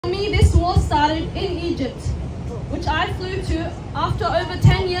to after over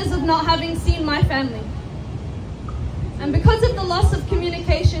 10 years of not having seen my family. And because of the loss of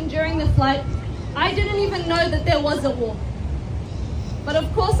communication during the flight, I didn't even know that there was a war. But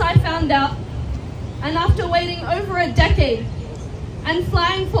of course I found out, and after waiting over a decade and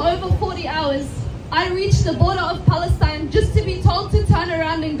flying for over 40 hours, I reached the border of Palestine just to be told to turn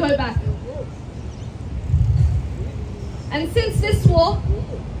around and go back. And since this war,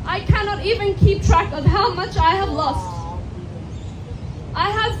 I cannot even keep track of how much I have lost. I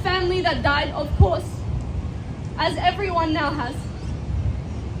have family that died, of course, as everyone now has.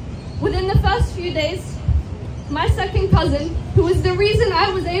 Within the first few days, my second cousin, who is the reason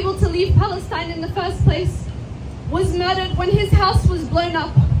I was able to leave Palestine in the first place, was murdered when his house was blown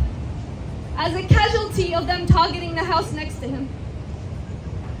up, as a casualty of them targeting the house next to him.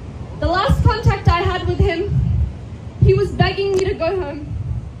 The last contact I had with him, he was begging me to go home,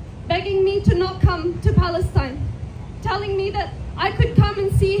 begging me to not come to Palestine, telling me that I could come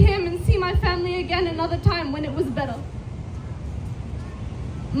and see him and see my family again another time when it was better.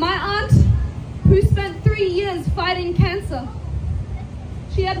 My aunt, who spent 3 years fighting cancer,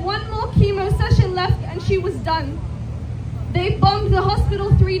 she had one more chemo session left and she was done. They bombed the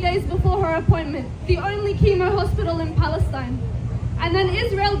hospital 3 days before her appointment, the only chemo hospital in Palestine. And then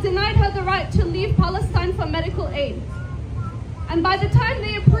Israel denied her the right to leave Palestine for medical aid. And by the time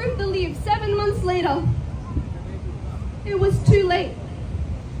they approved the leave, 7 months later, it was too late.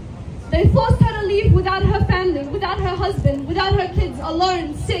 They forced her to leave without her family, without her husband, without her kids,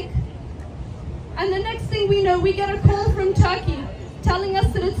 alone, sick. And the next thing we know, we get a call from Turkey telling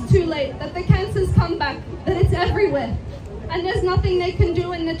us that it's too late, that the cancer's come back, that it's everywhere, and there's nothing they can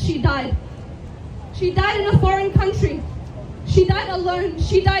do, and that she died. She died in a foreign country. She died alone.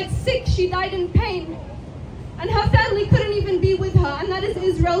 She died sick. She died in pain. And her family couldn't even be with her, and that is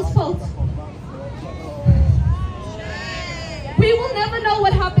Israel's fault. We will never know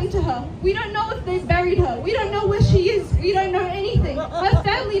what happened to her. We don't know if they buried her. We don't know where she is. We don't know anything. Her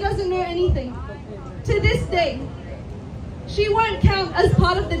family doesn't know anything. To this day, she won't count as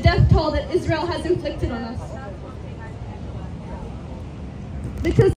part of the death toll that Israel has inflicted on us. Because